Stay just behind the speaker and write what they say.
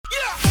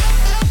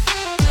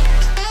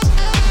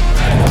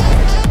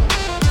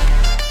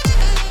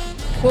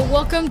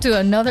Welcome to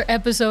another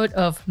episode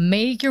of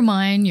Make Your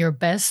Mind Your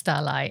Best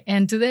Ally.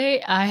 And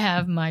today I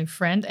have my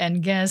friend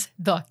and guest,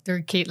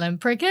 Dr.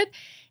 Caitlin Prickett,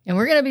 and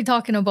we're going to be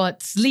talking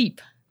about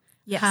sleep.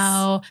 Yes.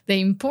 How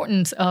the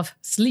importance of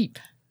sleep.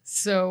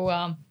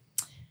 So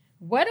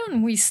why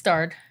don't we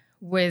start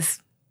with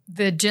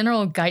the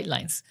general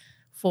guidelines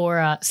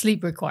for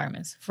sleep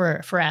requirements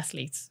for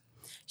athletes?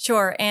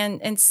 Sure.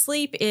 And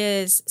sleep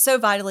is so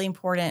vitally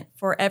important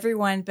for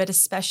everyone, but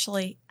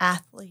especially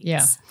athletes.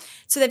 Yeah.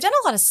 So they've done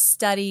a lot of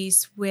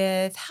studies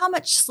with how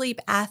much sleep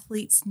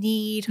athletes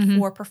need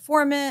for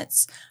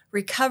performance,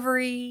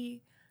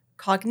 recovery,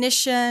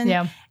 cognition.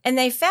 Yeah. And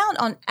they found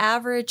on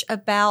average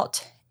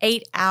about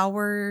 8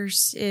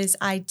 hours is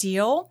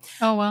ideal.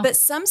 Oh, wow. But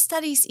some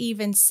studies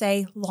even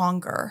say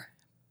longer,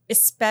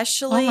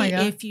 especially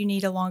if you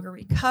need a longer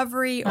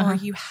recovery or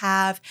you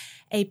have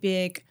a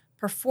big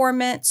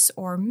performance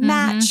or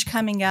match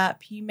coming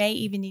up. You may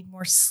even need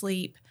more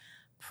sleep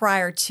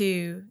prior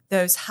to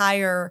those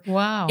higher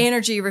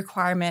energy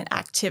requirement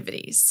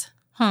activities.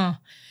 Huh.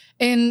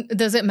 And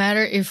does it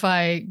matter if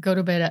I go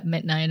to bed at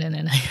midnight and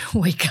then I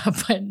wake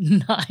up at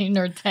 9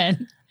 or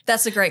 10?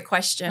 That's a great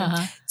question.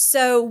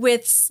 So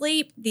with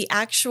sleep, the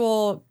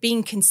actual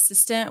being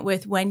consistent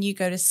with when you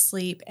go to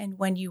sleep and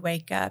when you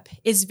wake up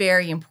is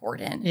very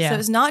important. Yeah. So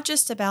it's not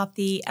just about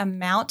the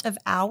amount of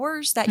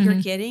hours that you're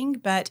getting,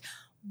 but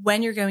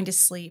when you're going to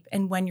sleep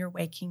and when you're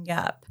waking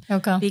up.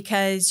 Okay.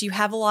 Because you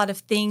have a lot of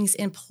things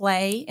in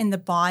play in the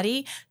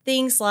body,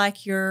 things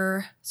like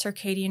your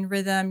circadian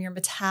rhythm, your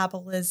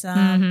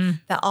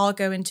metabolism, that all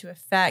go into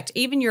effect.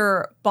 Even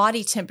your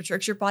body temperature,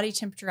 because your body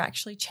temperature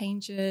actually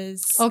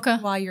changes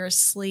while you're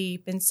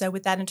asleep. And so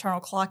with that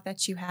internal clock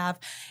that you have,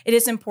 it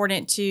is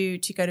important to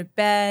go to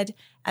bed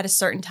at a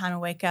certain time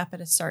and wake up at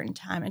a certain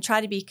time and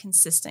try to be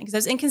consistent, because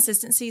those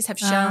inconsistencies have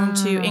shown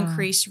to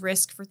increase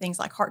risk for things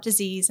like heart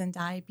disease and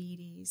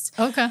diabetes.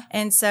 Okay.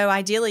 And so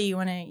ideally you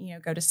want to,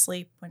 go to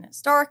sleep when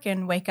it's dark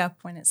and wake up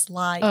when it's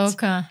light.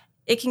 Okay.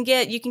 You can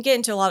get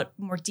into a lot of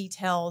more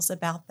details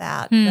about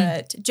that,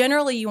 but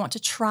generally you want to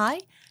try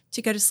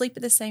to go to sleep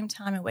at the same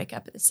time and wake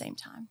up at the same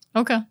time.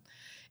 Okay.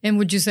 And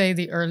would you say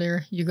the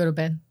earlier you go to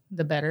bed,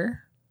 the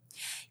better?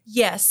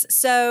 Yes.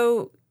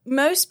 So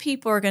most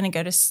people are going to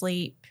go to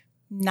sleep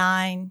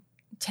 9,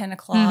 10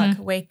 o'clock,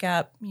 wake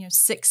up,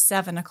 6,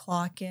 7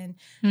 o'clock. And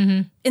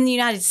in the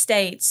United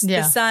States,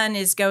 the sun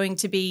is going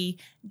to be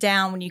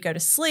down when you go to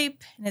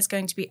sleep and it's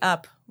going to be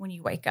up when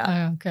you wake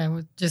up. Okay.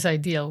 Well, just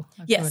ideal.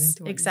 Yes,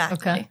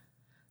 exactly. Okay.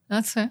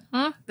 That's it.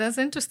 Huh? That's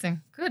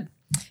interesting. Good.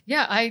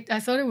 Yeah,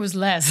 I thought it was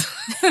less.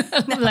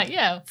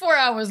 I'm 4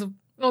 hours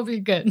will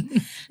be good.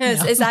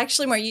 It's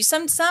actually more.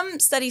 Some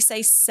studies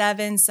say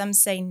 7, some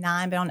say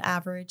 9, but on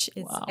average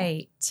it's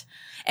 8.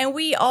 And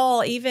we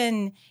all,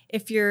 even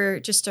if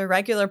you're just a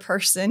regular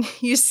person,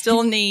 you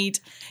still need,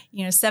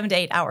 7 to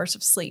 8 hours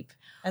of sleep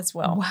as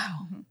well.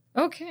 Wow.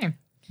 Okay.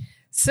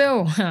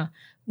 So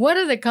what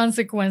are the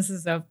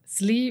consequences of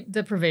sleep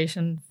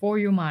deprivation for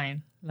your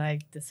mind,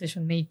 like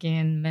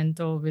decision-making,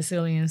 mental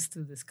resilience to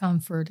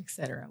discomfort,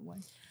 etc.?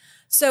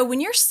 So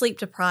when you're sleep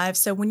deprived,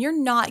 so when you're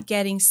not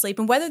getting sleep,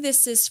 and whether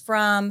this is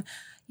from,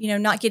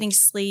 not getting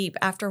sleep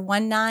after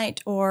one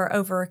night or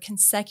over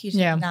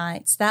consecutive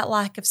nights, that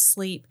lack of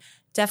sleep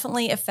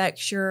definitely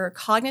affects your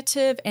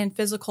cognitive and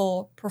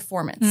physical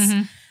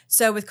performance.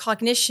 So with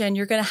cognition,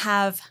 you're going to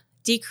have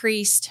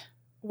decreased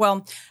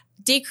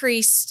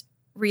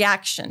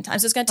reaction time.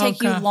 So it's going to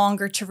take you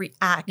longer to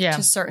react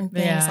to certain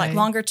things, like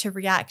longer to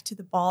react to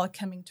the ball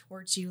coming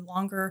towards you,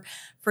 longer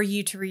for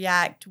you to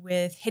react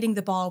with hitting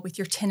the ball with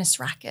your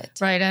tennis racket.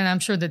 Right. And I'm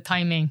sure the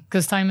timing,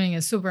 because timing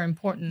is super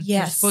important. Yes.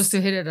 You're supposed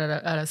to hit it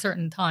at a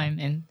certain time.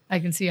 And I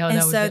can see how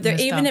that would get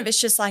messed even up. if it's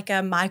just like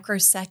a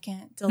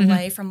microsecond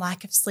delay from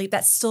lack of sleep,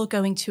 that's still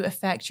going to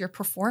affect your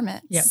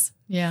performance. Yep.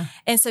 Yeah.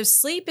 And so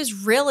sleep is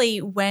really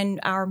when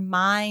our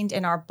mind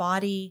and our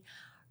body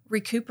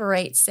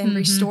recuperates and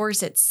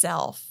restores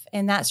itself.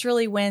 And that's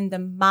really when the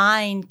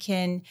mind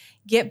can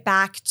get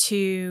back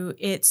to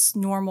its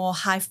normal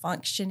high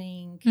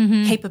functioning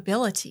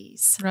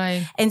capabilities.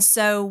 Right. And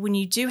so when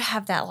you do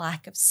have that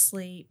lack of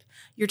sleep,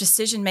 your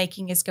decision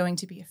making is going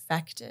to be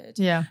affected.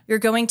 Yeah. You're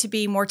going to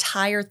be more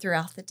tired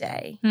throughout the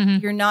day.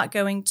 You're not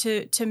going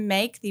to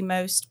make the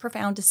most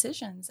profound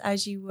decisions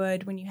as you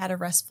would when you had a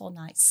restful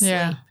night's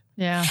sleep.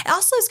 Yeah. It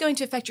also is going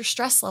to affect your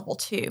stress level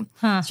too.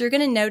 So you're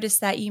going to notice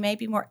that you may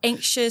be more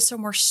anxious or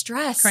more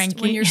stressed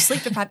when you're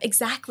sleep deprived.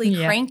 Exactly.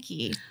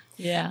 Cranky.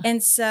 Yeah.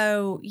 And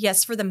so,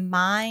 yes, for the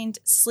mind,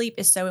 sleep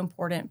is so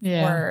important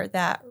for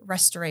that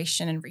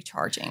restoration and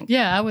recharging.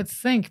 Yeah, I would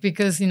think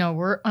because,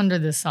 we're under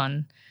the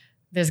sun.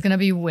 There's going to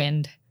be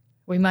wind.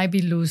 We might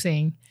be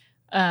losing.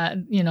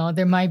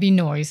 There might be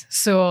noise.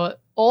 So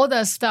all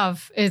that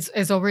stuff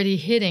is already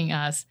hitting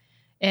us.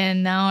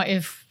 And now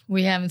if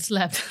we haven't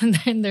slept,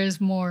 then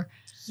there's more.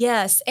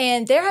 Yes.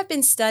 And there have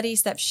been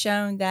studies that have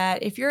shown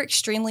that if you're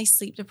extremely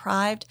sleep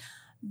deprived,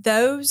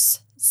 those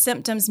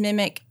symptoms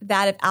mimic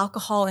that of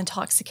alcohol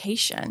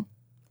intoxication.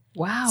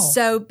 Wow.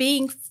 So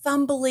being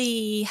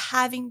fumbly,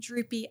 having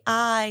droopy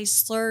eyes,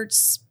 slurred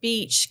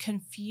speech,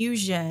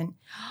 confusion.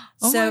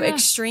 Oh So my gosh.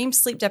 extreme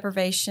sleep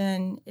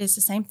deprivation is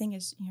the same thing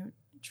as,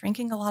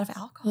 drinking a lot of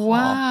alcohol.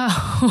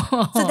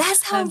 Wow. So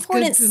that's how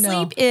important good to know.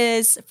 sleep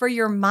is for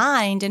your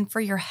mind and for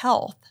your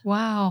health.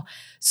 Wow.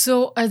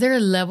 So are there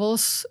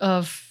levels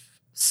of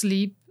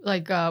sleep,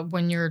 like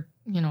when you're,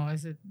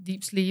 is it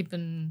deep sleep?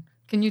 And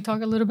can you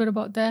talk a little bit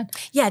about that?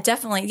 Yeah,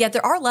 definitely. Yeah,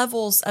 there are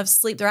levels of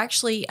sleep. There are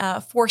actually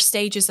 4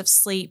 stages of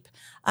sleep.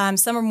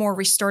 Some are more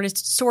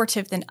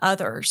restorative than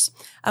others.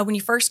 When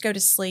you first go to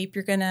sleep,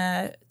 you're going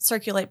to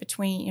circulate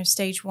between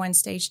stage 1,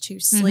 stage 2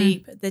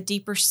 sleep. Mm-hmm. The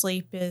deeper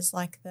sleep is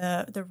like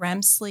the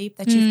REM sleep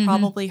that you've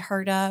probably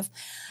heard of.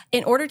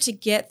 In order to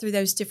get through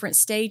those different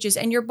stages,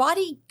 and your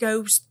body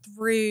goes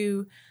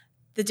through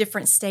the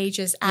different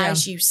stages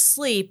as you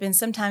sleep. And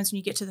sometimes when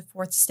you get to the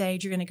 4th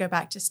stage, you're going to go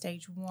back to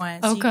stage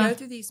 1. So you go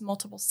through these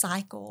multiple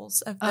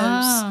cycles of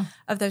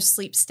those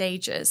sleep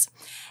stages.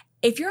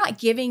 If you're not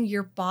giving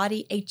your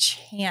body a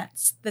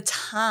chance, the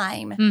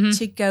time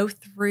to go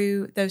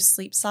through those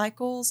sleep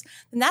cycles,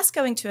 then that's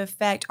going to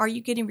affect, are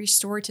you getting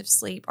restorative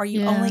sleep? Are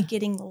you only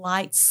getting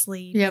light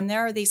sleep? Yep. And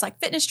there are these like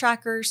fitness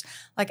trackers,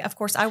 like of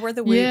course I wear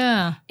the Whoop.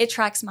 Yeah. It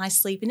tracks my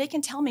sleep and it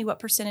can tell me what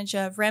percentage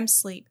of REM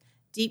sleep,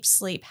 deep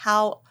sleep,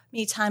 how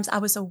many times I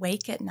was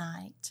awake at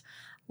night.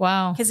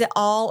 Wow. Because it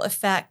all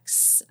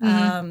affects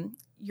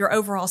your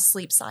overall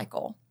sleep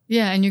cycle.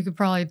 Yeah, and you could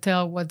probably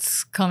tell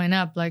what's coming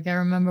up. Like I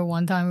remember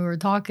one time we were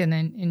talking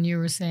and you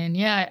were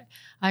saying,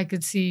 I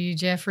could see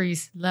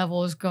Jeffrey's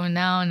levels going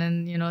down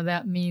and,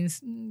 that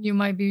means you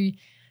might be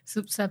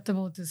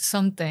susceptible to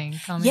something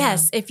coming up.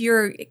 If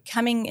you're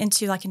coming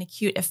into like an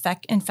acute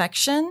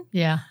infection,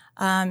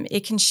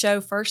 it can show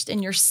first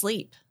in your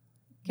sleep.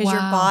 Because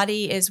your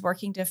body is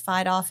working to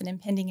fight off an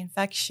impending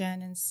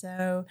infection. And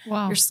so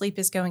your sleep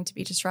is going to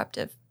be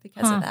disruptive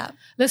because of that.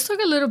 Let's talk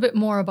a little bit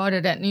more about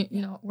it.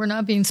 And, we're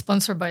not being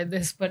sponsored by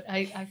this, but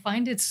I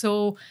find it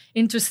so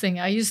interesting.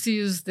 I used to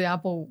use the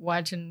Apple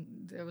Watch and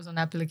there was an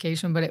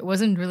application, but it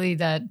wasn't really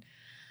that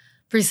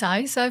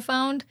precise, I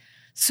found.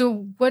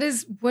 So what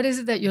is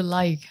it that you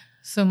like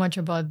so much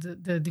about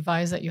the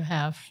device that you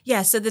have?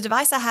 Yeah, so the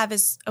device I have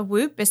is a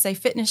Whoop. It's a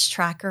fitness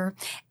tracker,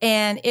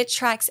 and it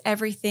tracks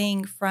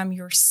everything from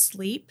your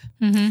sleep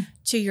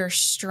to your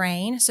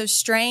strain. So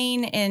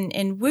strain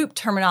in Whoop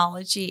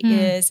terminology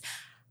is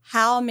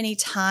how many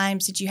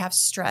times did you have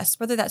stress,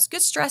 whether that's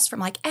good stress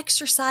from like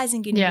exercise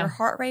and getting your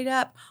heart rate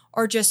up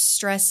or just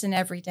stress in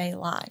everyday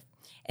life.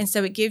 And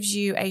so it gives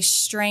you a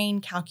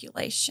strain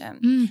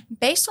calculation.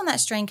 Based on that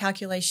strain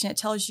calculation, it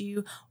tells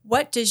you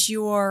what does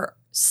your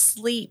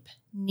sleep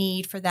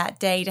need for that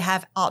day to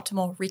have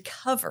optimal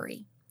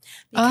recovery.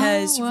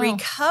 Because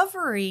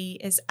recovery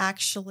is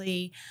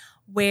actually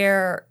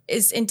where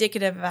is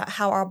indicative of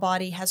how our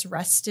body has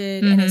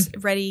rested and is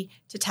ready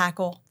to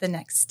tackle the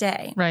next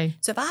day. Right.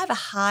 So if I have a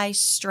high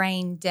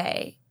strain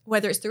day,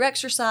 whether it's through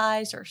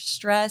exercise or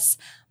stress,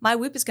 my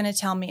Whoop is going to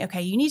tell me,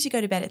 okay, you need to go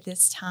to bed at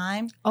this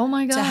time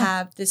to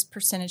have this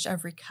percentage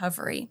of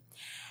recovery.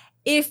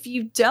 If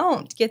you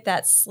don't get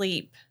that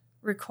sleep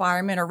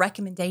requirement or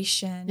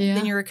recommendation,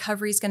 then your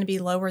recovery is going to be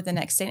lower the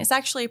next day. And it's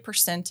actually a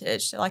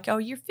percentage. So like,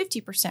 you're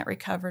 50%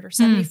 recovered or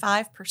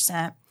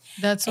 75%.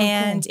 That's so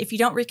and cool. If you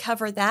don't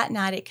recover that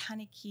night, it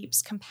kind of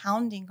keeps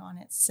compounding on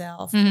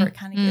itself where it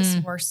kind of gets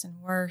worse and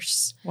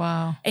worse.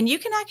 Wow. And you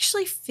can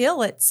actually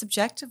feel it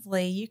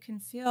subjectively. You can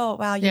feel,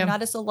 wow, you're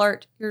not as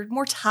alert. You're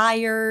more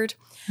tired.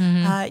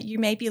 You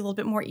may be a little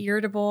bit more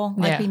irritable,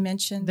 like we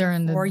mentioned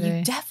before.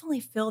 You definitely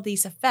feel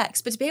these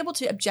effects. But to be able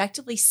to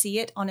objectively see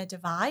it on a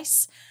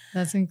device,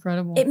 that's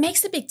incredible. It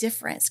makes a big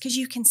difference because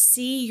you can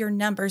see your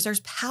numbers. There's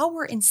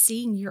power in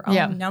seeing your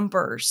own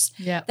numbers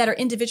that are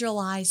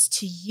individualized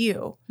to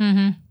you.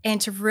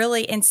 And to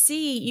really,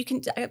 see, you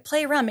can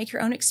play around, make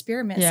your own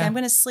experiments. I'm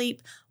going to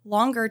sleep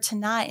longer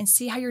tonight and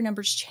see how your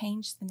numbers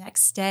change the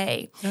next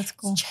day. That's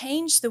cool.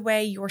 Change the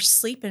way your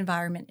sleep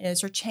environment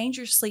is or change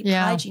your sleep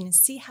hygiene and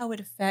see how it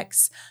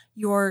affects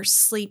your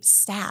sleep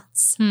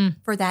stats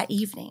for that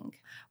evening.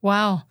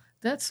 Wow.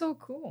 That's so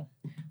cool.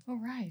 All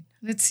right.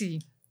 Let's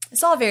see.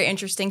 It's all very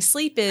interesting.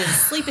 Sleep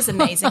is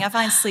amazing. I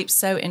find sleep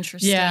so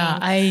interesting. Yeah,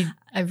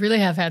 I really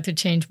have had to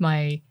change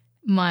my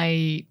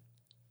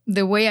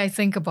the way I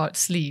think about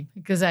sleep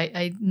because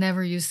I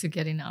never used to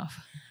get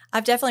enough.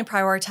 I've definitely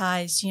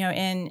prioritized,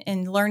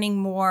 in learning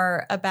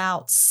more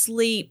about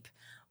sleep,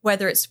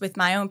 whether it's with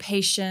my own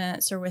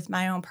patients or with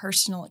my own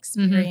personal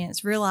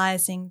experience,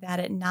 realizing that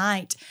at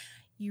night,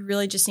 you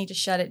really just need to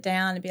shut it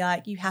down and be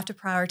like, you have to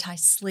prioritize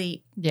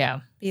sleep.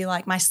 Yeah. Be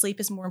like, my sleep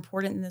is more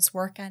important than this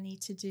work I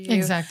need to do.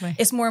 Exactly.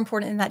 It's more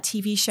important than that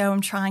TV show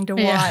I'm trying to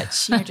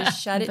watch.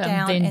 Just shut it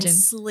down and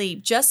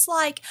sleep. Just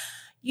like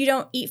you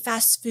don't eat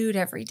fast food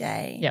every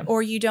day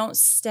or you don't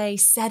stay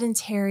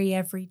sedentary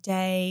every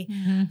day.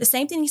 The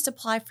same thing needs to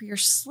apply for your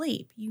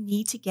sleep. You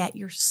need to get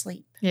your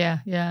sleep. Yeah,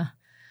 yeah.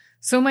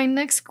 So my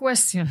next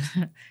question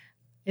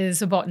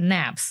is about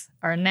naps.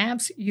 Are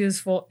naps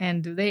useful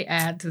and do they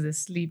add to the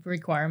sleep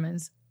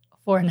requirements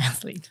for an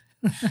athlete?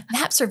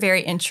 Naps are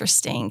very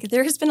interesting.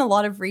 There has been a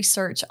lot of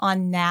research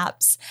on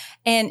naps,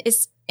 and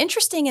it's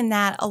interesting in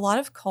that a lot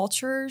of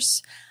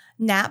cultures,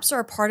 naps are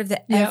a part of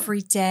the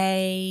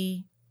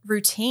everyday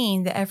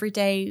routine, the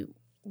everyday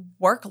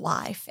work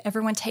life.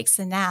 Everyone takes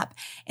a nap.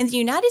 In the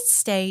United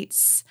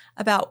States,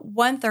 about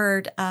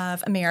 1/3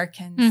 of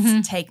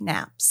Americans take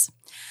naps.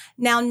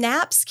 Now,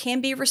 naps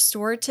can be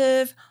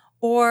restorative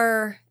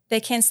or they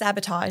can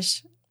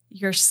sabotage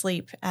your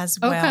sleep as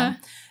well. Okay.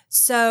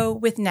 So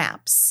with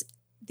naps,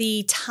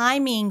 the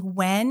timing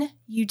when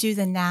you do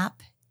the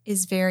nap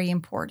is very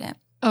important.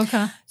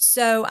 Okay.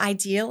 So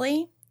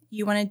ideally,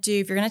 you want to do,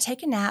 if you're going to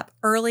take a nap,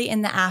 early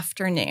in the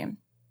afternoon.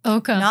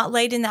 Okay. Not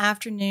late in the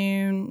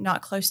afternoon,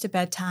 not close to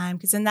bedtime,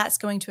 because then that's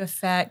going to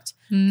affect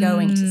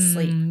going to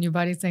sleep. Your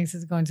body thinks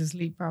it's going to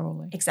sleep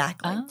probably.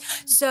 Exactly.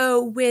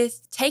 So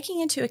with taking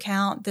into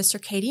account the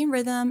circadian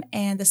rhythm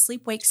and the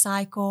sleep-wake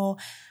cycle,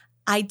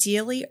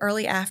 ideally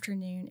early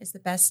afternoon is the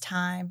best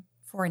time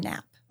for a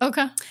nap.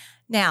 Okay.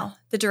 Now,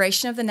 the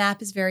duration of the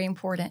nap is very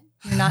important.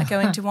 You're not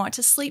going to want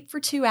to sleep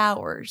for 2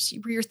 hours.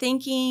 You're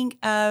thinking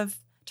of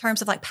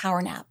terms of like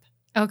power nap.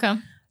 Okay.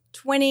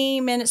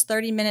 20 minutes,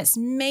 30 minutes,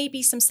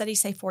 maybe some studies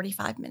say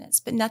 45 minutes,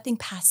 but nothing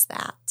past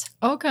that.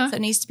 Okay. So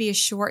it needs to be a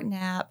short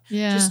nap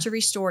just to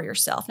restore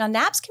yourself. Now,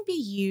 naps can be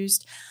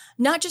used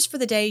not just for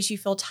the days you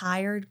feel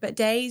tired, but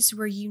days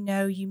where you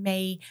know you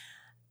may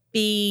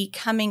be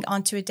coming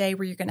onto a day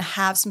where you're going to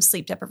have some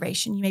sleep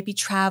deprivation. You may be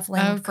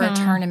traveling for a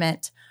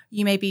tournament.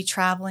 You may be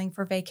traveling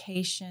for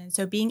vacation.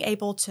 So being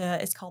able to,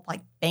 it's called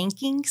like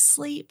banking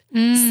sleep,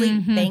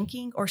 sleep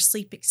banking or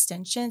sleep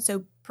extension.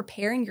 So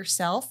preparing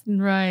yourself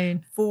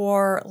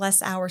for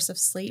less hours of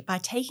sleep by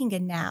taking a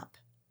nap.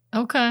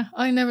 Okay.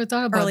 I never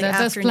thought about Early that.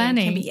 That's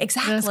planning.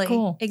 Exactly. That's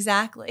cool.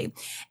 Exactly.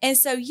 And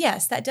so,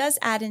 yes, that does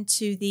add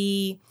into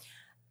the,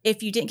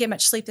 if you didn't get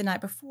much sleep the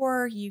night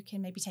before, you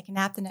can maybe take a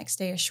nap the next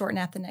day, a short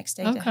nap the next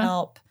day to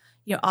help,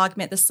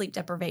 augment the sleep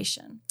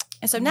deprivation.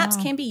 And so naps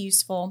can be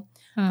useful,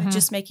 but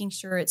just making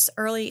sure it's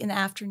early in the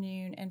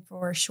afternoon and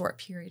for a short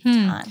period of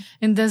time.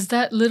 And does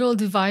that little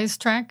device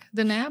track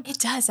the nap? It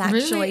does,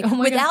 actually. Really? Oh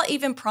Without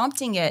even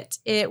prompting it,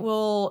 it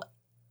will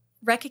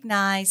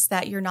recognize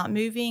that you're not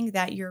moving,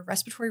 that your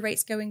respiratory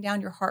rate's going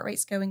down, your heart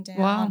rate's going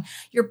down,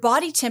 your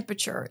body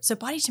temperature. So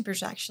body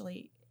temperature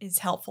actually is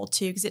helpful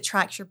too because it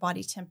tracks your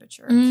body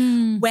temperature.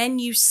 When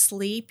you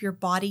sleep, your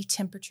body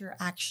temperature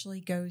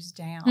actually goes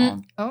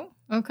down. Oh,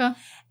 okay.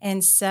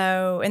 And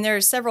so, and there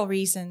are several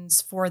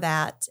reasons for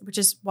that, which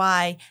is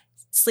why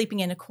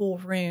sleeping in a cool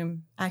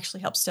room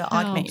actually helps to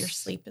augment your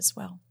sleep as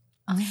well.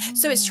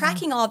 So it's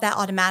tracking all of that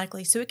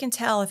automatically. So it can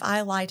tell if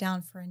I lie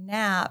down for a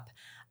nap,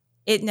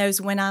 it knows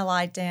when I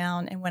lie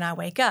down and when I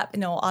wake up,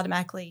 and it will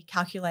automatically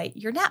calculate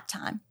your nap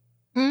time.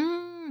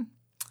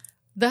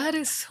 That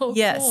is so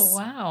cool.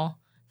 Wow.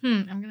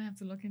 I'm going to have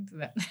to look into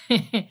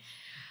that.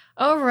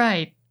 All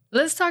right.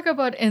 Let's talk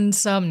about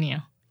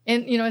insomnia.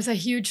 And, it's a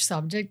huge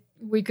subject.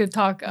 We could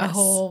talk a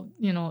whole,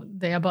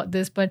 day about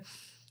this. But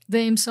the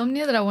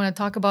insomnia that I want to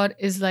talk about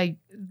is like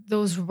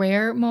those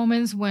rare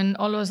moments when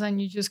all of a sudden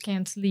you just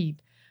can't sleep.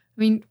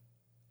 I mean,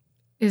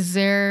 is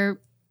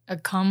there a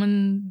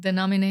common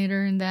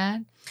denominator in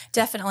that?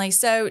 Definitely.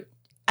 So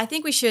I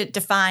think we should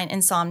define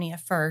insomnia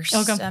first.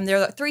 Okay. There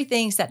are 3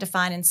 things that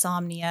define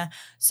insomnia.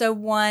 So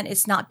one,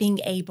 it's not being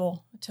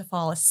able to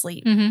fall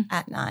asleep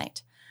at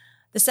night.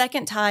 The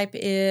second type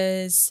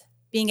is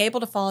being able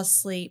to fall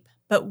asleep,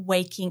 but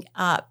waking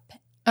up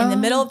in the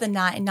middle of the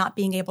night and not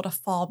being able to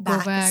fall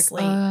back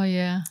asleep. Oh,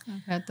 yeah.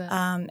 I've had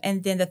that.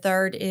 And then the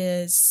third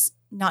is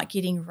not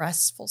getting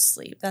restful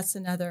sleep. That's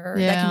another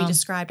that can be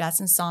described as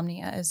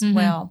insomnia as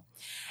well.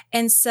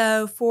 And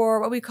so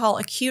for what we call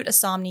acute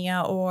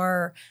insomnia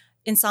or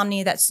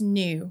insomnia that's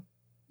new,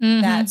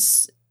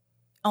 that's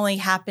only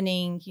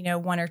happening,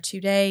 1 or 2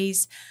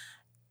 days,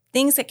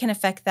 things that can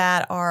affect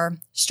that are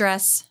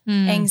stress,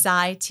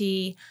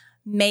 anxiety,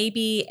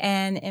 maybe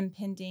an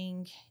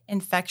impending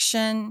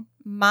infection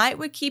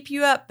would keep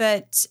you up,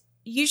 but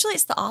usually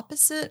it's the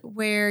opposite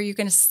where you're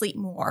going to sleep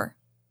more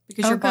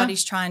because your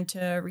body's trying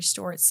to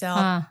restore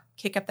itself,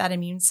 kick up that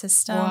immune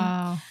system.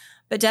 Wow.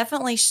 But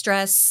definitely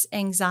stress,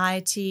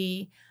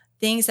 anxiety,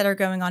 things that are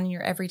going on in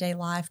your everyday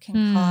life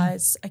can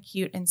cause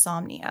acute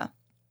insomnia.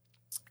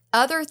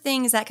 Other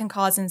things that can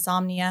cause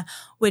insomnia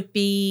would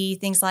be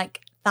things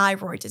like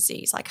thyroid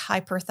disease, like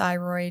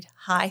hyperthyroid,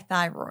 high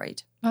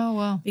thyroid. Oh,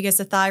 wow. Because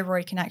the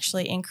thyroid can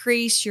actually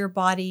increase your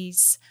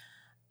body's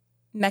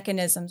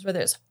mechanisms, whether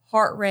it's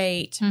heart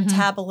rate,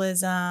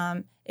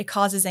 metabolism. It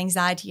causes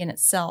anxiety in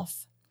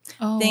itself.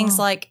 Things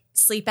like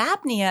sleep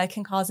apnea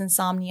can cause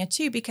insomnia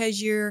too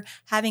because you're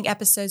having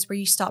episodes where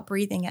you stop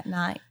breathing at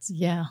night.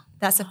 Yeah.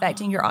 That's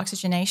affecting your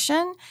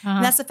oxygenation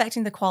and that's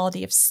affecting the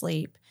quality of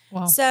sleep.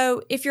 Wow.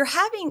 So if you're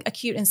having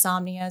acute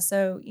insomnia,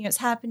 so, it's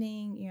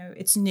happening,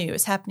 it's new,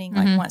 it's happening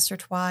like once or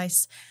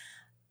twice.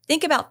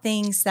 Think about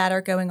things that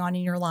are going on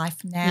in your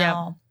life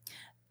now,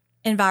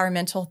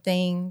 environmental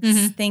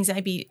things, things that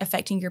may be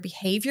affecting your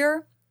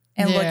behavior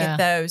and look at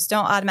those.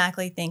 Don't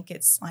automatically think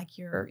it's like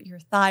your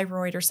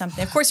thyroid or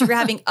something. Of course, if you're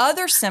having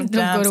other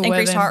symptoms,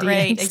 increased heart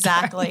rate,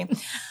 exactly.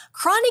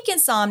 Chronic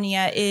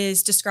insomnia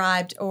is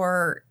described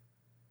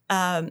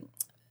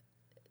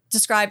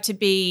to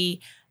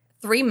be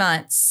 3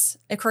 months,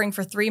 occurring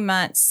for 3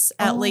 months,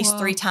 at least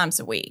 3 times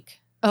a week.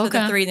 So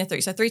the 3 and the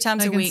 3. So 3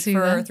 times a week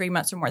for 3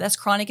 months or more. That's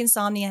chronic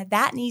insomnia.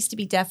 That needs to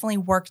be definitely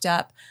worked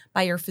up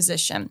by your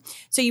physician.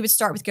 So you would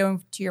start with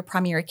going to your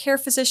primary care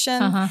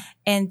physician.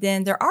 And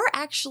then there are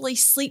actually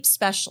sleep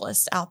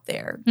specialists out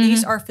there.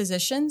 These are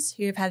physicians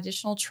who have had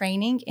additional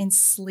training in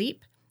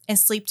sleep and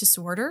sleep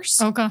disorders.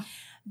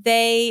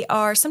 They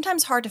are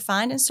sometimes hard to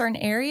find in certain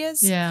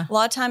areas. A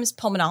lot of times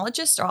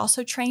pulmonologists are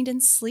also trained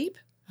in sleep.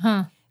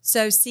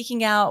 So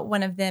seeking out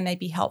one of them may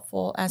be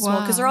helpful as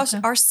well, because there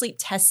are sleep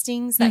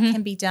testings that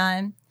can be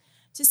done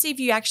to see if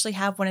you actually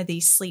have one of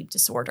these sleep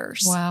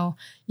disorders. Wow.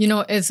 You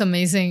know, it's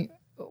amazing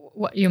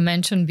what you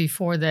mentioned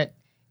before, that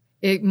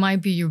it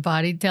might be your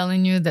body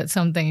telling you that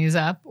something is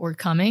up or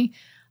coming.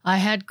 I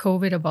had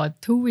COVID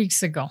about 2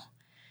 weeks ago.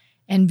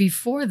 And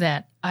before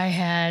that, I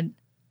had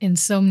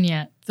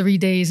insomnia 3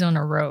 days on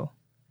a row.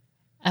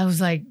 I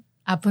was like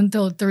up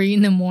until 3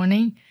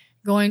 a.m.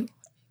 going,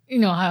 you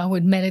know, I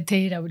would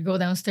meditate. I would go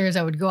downstairs.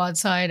 I would go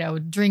outside. I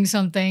would drink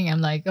something. I'm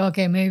like,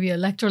 okay, maybe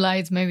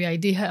electrolytes. Maybe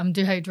I'm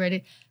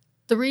dehydrated.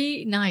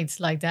 3 nights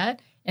like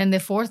that. And the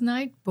 4th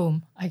night,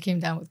 boom, I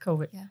came down with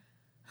COVID.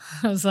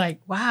 I was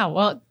like, wow,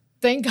 well,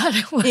 thank God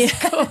it was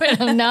COVID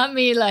and not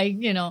me, like,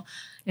 you know.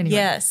 Anyway.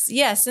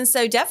 Yes. And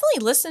so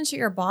definitely listen to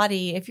your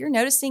body. If you're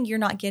noticing you're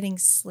not getting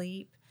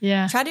sleep,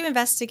 try to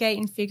investigate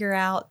and figure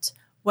out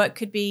what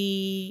could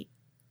be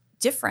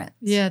different.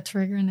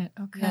 Triggering it.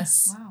 Okay.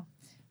 Yes. Wow.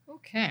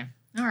 Okay.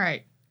 All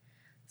right.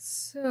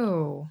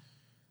 So,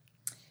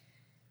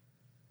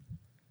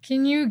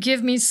 can you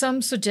give me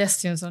some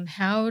suggestions on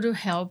how to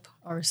help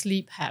our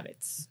sleep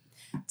habits?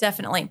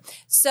 Definitely.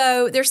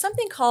 So there's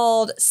something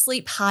called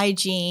sleep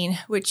hygiene,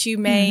 which you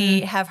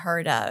may have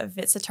heard of.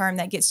 It's a term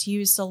that gets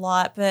used a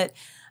lot, but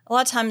a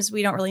lot of times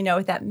we don't really know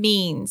what that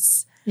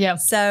means.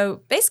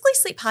 So basically,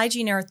 sleep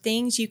hygiene are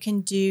things you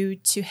can do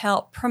to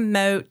help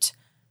promote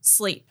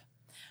sleep.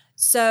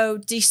 So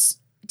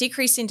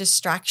decreasing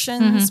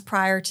distractions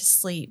prior to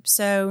sleep.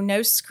 So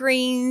no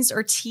screens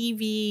or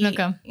TV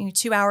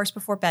 2 hours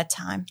before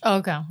bedtime.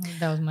 That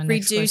was my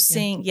next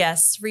question.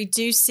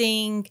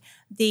 Reducing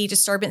the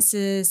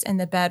disturbances in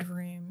the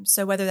bedroom.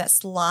 So whether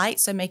that's light,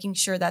 so making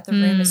sure that the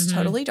room is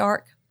totally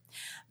dark,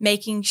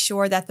 making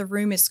sure that the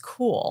room is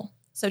cool.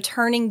 So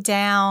turning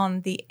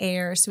down the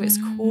air so it's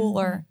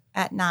cooler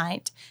at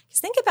night.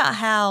 Because think about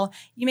how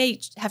you may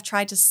have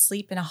tried to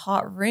sleep in a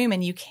hot room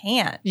and you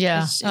can't.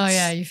 You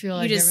feel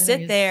like you just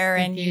sit there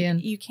and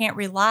you can't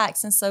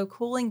relax. And so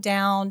cooling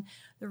down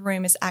the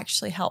room is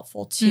actually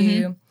helpful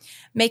too.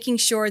 Making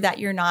sure that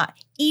you're not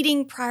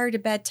eating prior to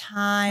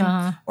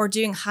bedtime or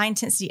doing high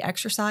intensity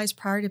exercise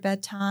prior to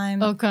bedtime.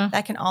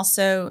 That can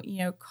also,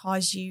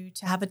 cause you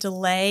to have a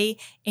delay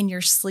in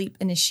your sleep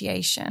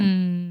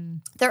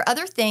initiation. There are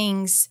other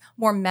things,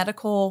 more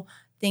medical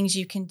things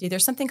you can do.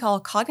 There's something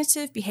called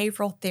cognitive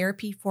behavioral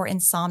therapy for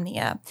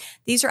insomnia.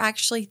 These are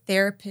actually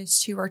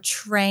therapists who are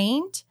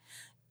trained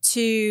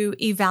to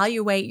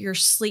evaluate your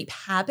sleep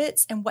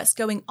habits and what's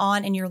going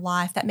on in your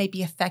life that may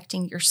be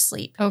affecting your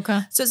sleep.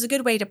 So it's a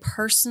good way to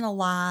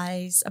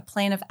personalize a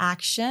plan of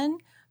action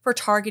for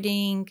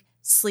targeting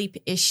sleep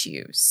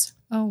issues.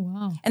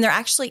 And there are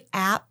actually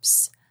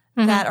apps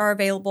that are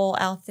available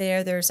out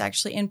there. There's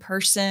actually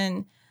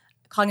in-person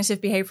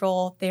cognitive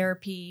behavioral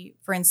therapy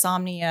for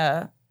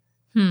insomnia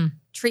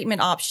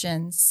treatment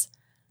options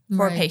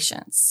for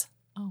patients.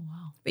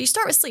 But you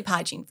start with sleep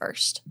hygiene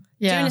first.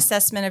 Do an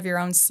assessment of your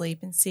own sleep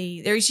and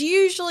see. There's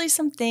usually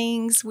some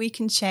things we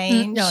can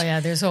change.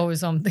 There's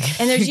always something.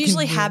 And there's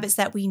usually habits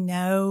that we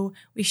know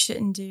we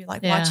shouldn't do,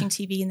 like watching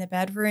TV in the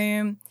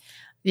bedroom.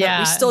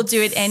 We still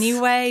do it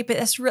anyway, but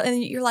that's really,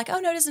 and you're like, oh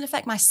no, it doesn't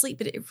affect my sleep,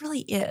 but it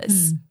really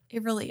is.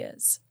 It really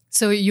is.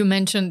 So you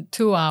mentioned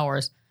 2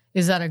 hours.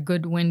 Is that a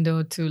good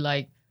window to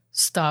like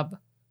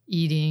stop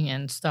eating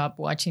and stop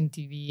watching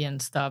TV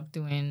and stop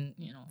doing,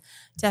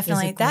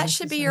 Definitely. That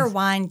should be your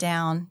wind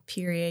down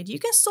period. You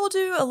can still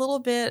do a little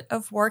bit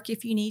of work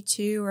if you need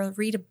to, or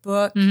read a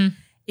book.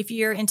 If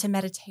you're into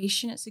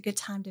meditation, it's a good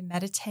time to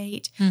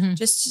meditate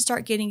just to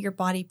start getting your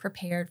body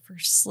prepared for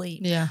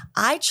sleep.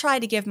 I try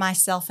to give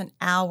myself an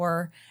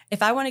hour.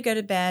 If I want to go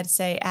to bed,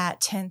 say at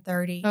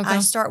 10:30, I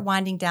start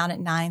winding down at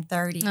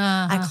 9:30.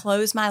 I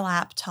close my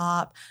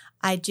laptop.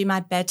 I do my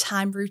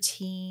bedtime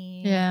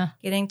routine,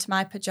 get into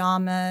my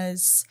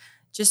pajamas,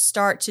 just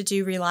start to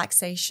do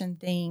relaxation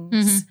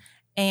things.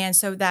 And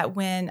so that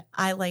when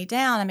I lay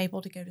down, I'm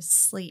able to go to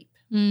sleep.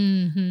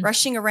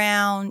 Rushing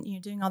around,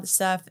 doing all this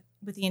stuff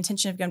with the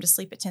intention of going to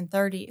sleep at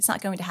 10:30, it's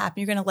not going to happen.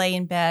 You're going to lay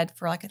in bed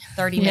for like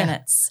 30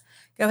 minutes.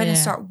 Go ahead and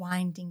start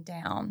winding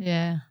down.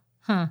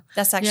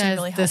 That's actually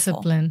really helpful.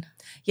 Discipline.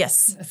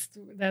 Yes.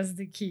 That's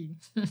the key.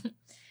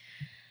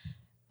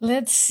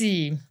 Let's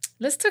see.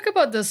 Let's talk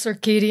about the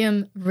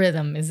circadian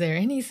rhythm. Is there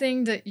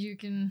anything that you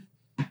can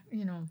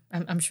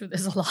I'm sure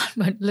there's a lot,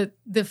 but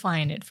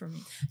define it for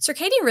me.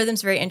 Circadian rhythm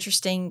is very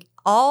interesting.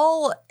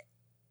 All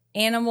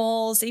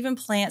animals, even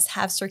plants,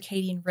 have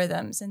circadian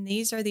rhythms. And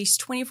these are these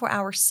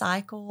 24-hour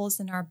cycles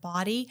in our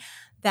body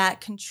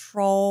that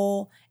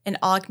control and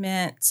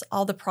augment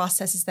all the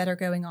processes that are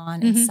going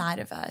on inside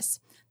of us.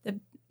 The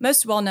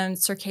most well-known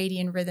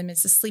circadian rhythm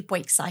is the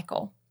sleep-wake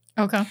cycle.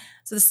 Okay.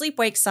 So the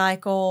sleep-wake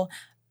cycle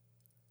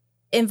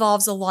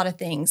involves a lot of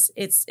things.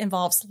 It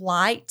involves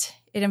light.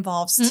 It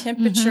involves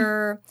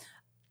temperature,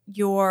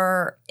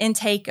 your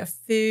intake of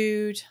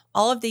food.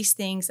 All of these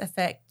things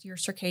affect your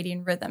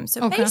circadian rhythm.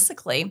 So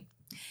basically,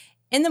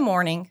 in the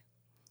morning,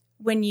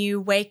 when you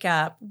wake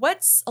up,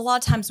 what's a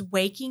lot of times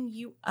waking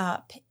you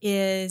up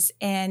is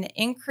an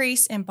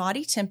increase in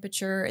body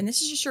temperature. And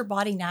this is just your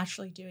body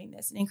naturally doing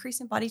this, an increase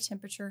in body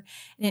temperature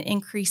and an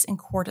increase in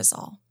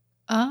cortisol.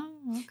 Oh,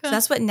 okay. So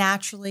that's what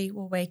naturally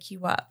will wake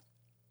you up.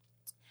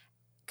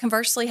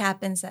 Conversely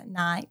happens at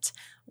night.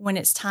 When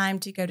it's time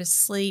to go to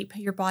sleep,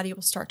 your body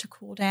will start to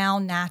cool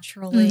down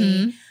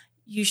naturally.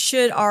 You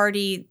should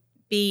already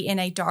be in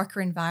a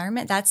darker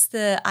environment. That's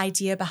the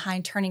idea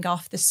behind turning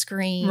off the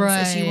screens.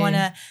 Right. Is you want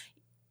to,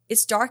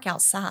 it's dark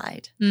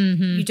outside.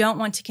 You don't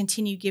want to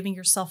continue giving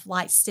yourself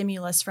light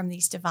stimulus from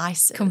these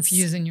devices.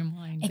 Confusing your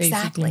mind.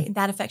 Exactly. Basically. And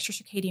that affects your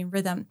circadian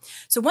rhythm.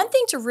 So one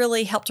thing to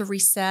really help to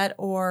reset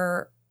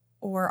or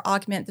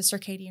augment the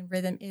circadian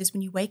rhythm is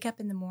when you wake up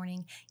in the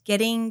morning,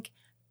 getting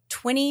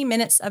 20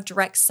 minutes of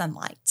direct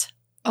sunlight.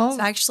 Oh,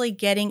 so actually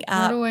getting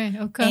up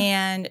okay.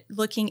 and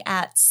looking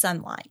at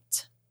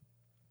sunlight.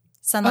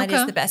 Sunlight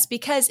is the best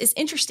because it's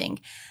interesting.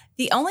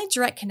 The only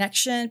direct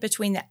connection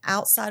between the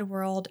outside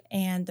world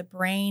and the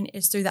brain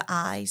is through the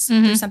eyes,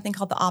 through something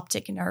called the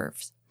optic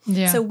nerves.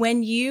 Yeah. So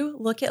when you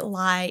look at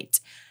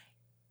light,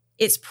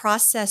 it's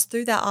processed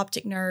through that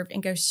optic nerve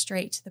and goes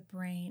straight to the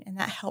brain. And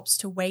that helps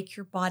to wake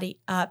your body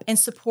up and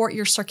support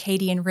your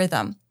circadian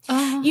rhythm.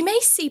 You may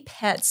see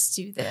pets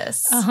do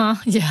this.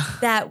 Yeah.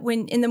 That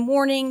when in the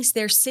mornings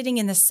they're sitting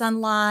in the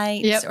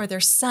sunlight or they're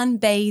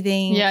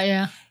sunbathing.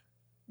 Yeah.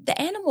 The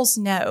animals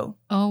know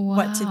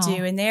what to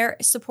do, and they're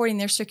supporting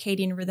their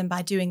circadian rhythm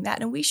by doing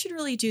that. And we should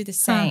really do the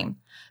same.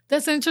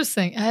 That's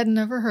interesting. I had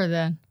never heard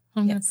that.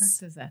 I'm going to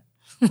practice that.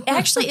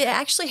 It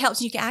actually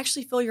helps. You can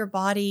actually feel your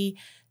body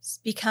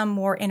become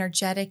more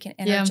energetic and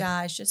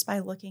energized just by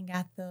looking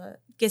at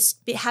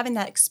having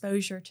that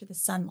exposure to the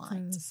sunlight.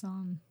 To the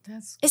sun.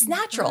 It's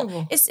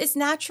natural. It's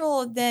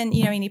natural than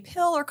any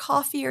pill or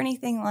coffee or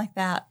anything like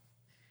that.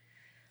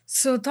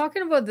 So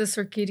talking about the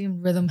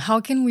circadian rhythm, how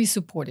can we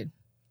support it?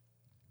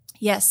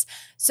 Yes.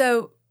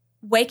 So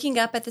waking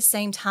up at the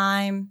same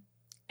time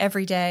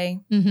every day,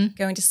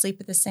 going to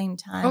sleep at the same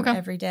time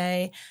every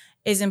day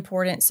is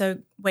important. So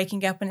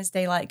waking up when it's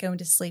daylight, going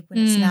to sleep when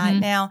it's night.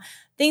 Now,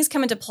 things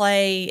come into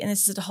play, and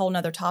this is a whole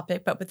nother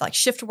topic, but with like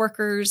shift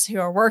workers who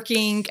are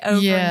working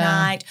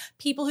overnight,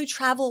 people who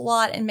travel a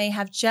lot and may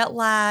have jet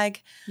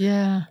lag.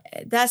 Yeah.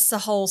 That's a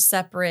whole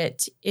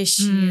separate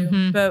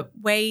issue. But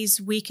ways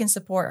we can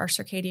support our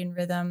circadian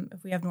rhythm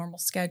if we have normal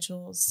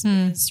schedules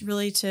is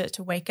really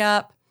to wake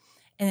up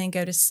and then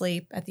go to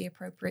sleep at the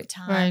appropriate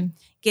time. Right.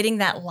 Getting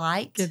that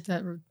light. Get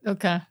that.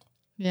 Okay.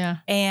 Yeah.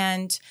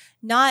 And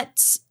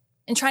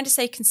trying to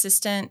stay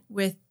consistent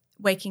with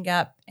waking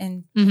up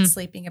and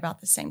sleeping about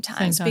the same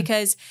times.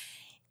 Because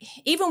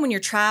even when you're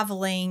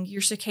traveling,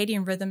 your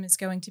circadian rhythm is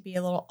going to be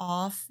a little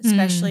off,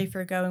 especially if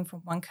you're going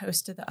from one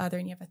coast to the other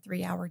and you have a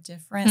 3-hour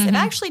difference. They've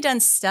actually done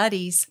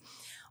studies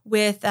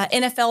with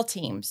NFL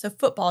teams, so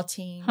football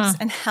teams,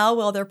 and how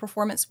well their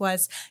performance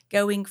was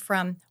going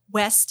from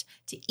west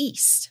to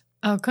east.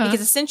 Okay. Because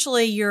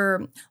essentially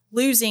you're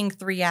losing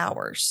 3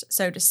 hours,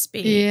 so to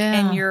speak,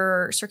 and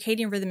your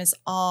circadian rhythm is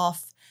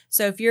off.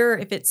 So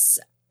if it's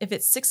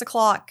 6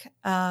 o'clock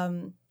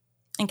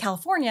in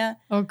California,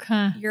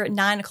 you're at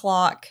 9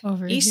 o'clock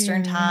over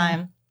Eastern here,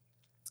 time.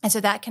 And so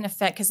that can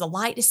affect, because the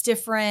light is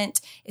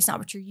different. It's not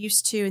what you're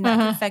used to. And that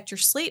can affect your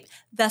sleep,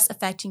 thus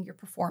affecting your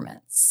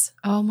performance.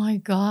 Oh my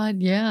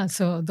God. Yeah.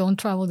 So don't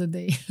travel the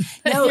day.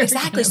 No,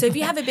 exactly. So if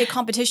you have a big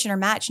competition or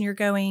match and you're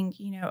going,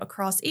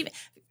 across, even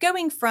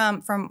going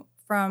from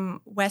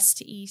west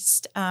to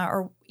east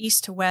or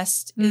east to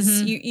west,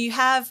 is you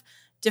have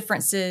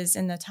differences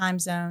in the time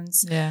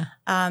zones. Yeah.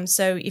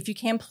 So if you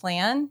can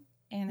plan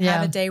and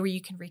have a day where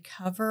you can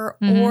recover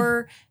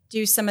or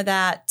do some of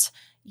that,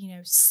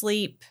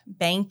 sleep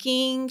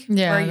banking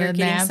where you're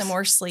getting some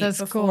more sleep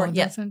before. Cool.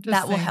 Yeah,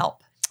 that will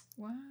help.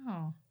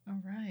 Wow.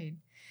 All right.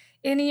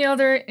 Any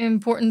other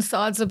important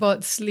thoughts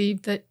about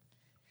sleep that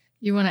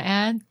you want to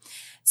add?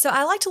 So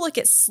I like to look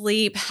at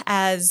sleep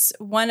as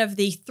one of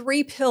the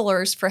 3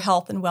 pillars for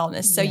health and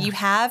wellness. So you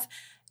have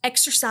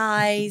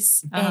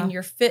exercise and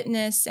your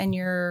fitness and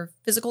your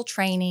physical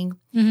training.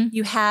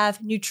 You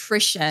have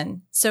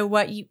nutrition. So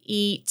what you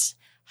eat,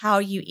 how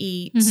you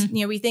eat.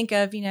 We think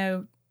of,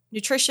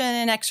 nutrition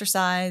and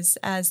exercise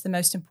as the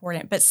most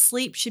important, but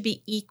sleep should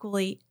be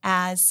equally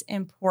as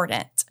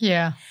important.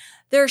 Yeah.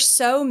 There are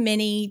so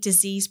many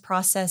disease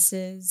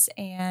processes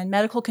and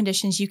medical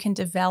conditions you can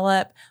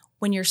develop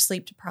when you're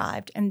sleep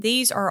deprived. And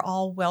these are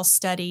all well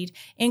studied.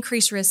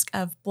 Increased risk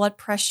of blood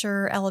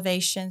pressure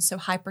elevation, so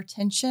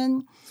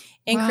hypertension,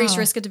 increased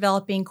risk of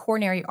developing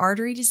coronary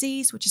artery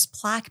disease, which is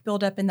plaque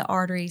buildup in the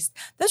arteries.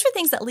 Those are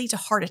things that lead to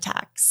heart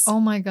attacks. Oh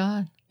my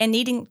God. And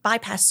needing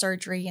bypass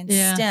surgery and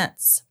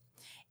stents.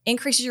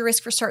 Increases your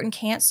risk for certain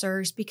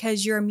cancers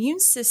because your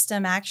immune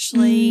system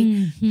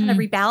actually kind of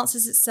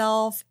rebalances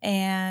itself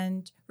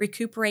and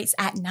recuperates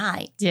at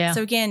night. Yeah.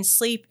 So again,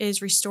 sleep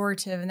is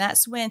restorative. And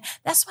that's why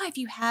if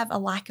you have a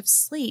lack of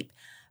sleep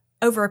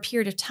over a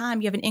period of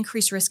time, you have an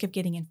increased risk of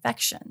getting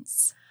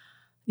infections.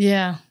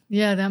 Yeah.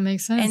 Yeah, that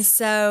makes sense. And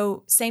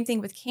so same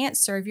thing with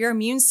cancer. If your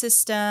immune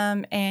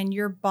system and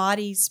your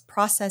body's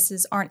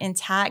processes aren't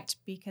intact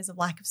because of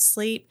lack of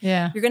sleep,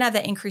 you're going to have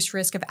that increased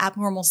risk of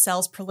abnormal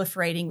cells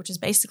proliferating, which is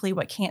basically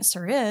what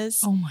cancer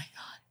is. Oh my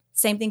God.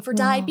 Same thing for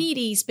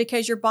diabetes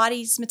because your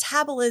body's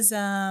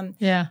metabolism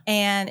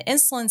and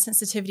insulin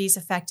sensitivity is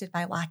affected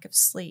by lack of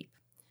sleep.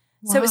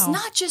 Wow. So it's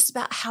not just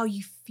about how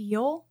you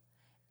feel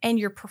and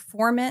your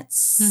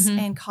performance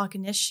and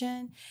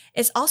cognition.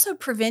 It's also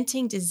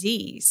preventing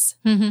disease.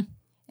 And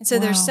so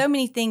there's so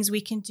many things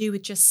we can do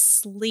with just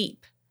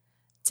sleep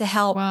to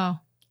help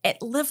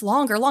it live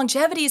longer.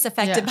 Longevity is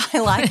affected by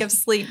lack of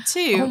sleep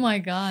too. Oh my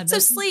God. So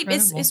sleep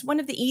is one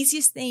of the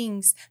easiest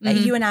things that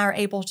you and I are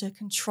able to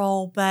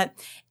control, but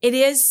it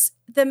is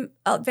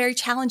very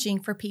challenging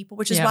for people,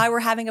 which is why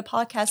we're having a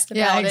podcast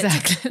about it. Yeah,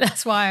 exactly.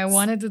 That's why I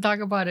wanted to talk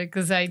about it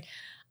because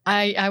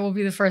I will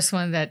be the first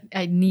one that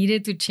I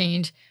needed to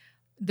change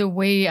the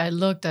way I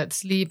looked at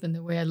sleep and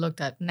the way I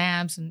looked at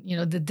naps and,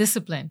 the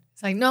discipline.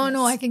 It's like,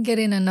 no, I can get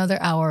in another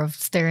hour of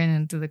staring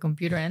into the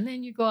computer. And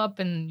then you go up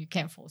and you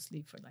can't fall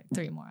asleep for like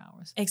 3 more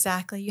hours.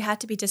 Exactly. You have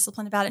to be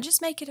disciplined about it.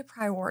 Just make it a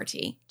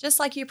priority. Just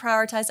like you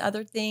prioritize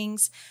other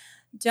things.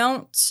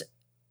 Don't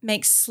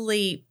make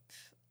sleep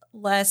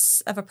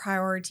less of a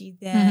priority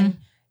than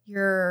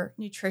your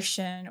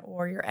nutrition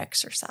or your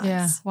exercise.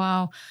 Yeah.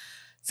 Wow.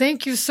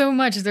 Thank you so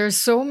much. There's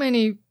so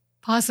many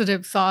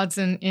positive thoughts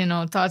and,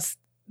 thoughts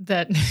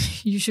that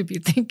you should be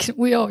thinking,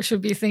 we all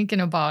should be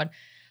thinking about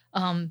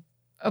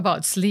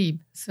sleep.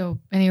 So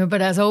anyway,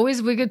 but as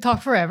always, we could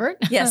talk forever.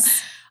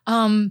 Yes.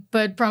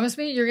 But promise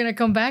me you're going to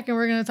come back and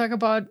we're going to talk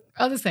about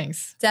other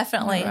things.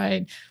 Definitely. All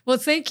right. Well,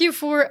 thank you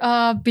for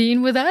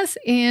being with us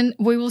and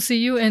we will see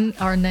you in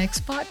our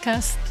next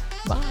podcast.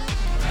 Bye.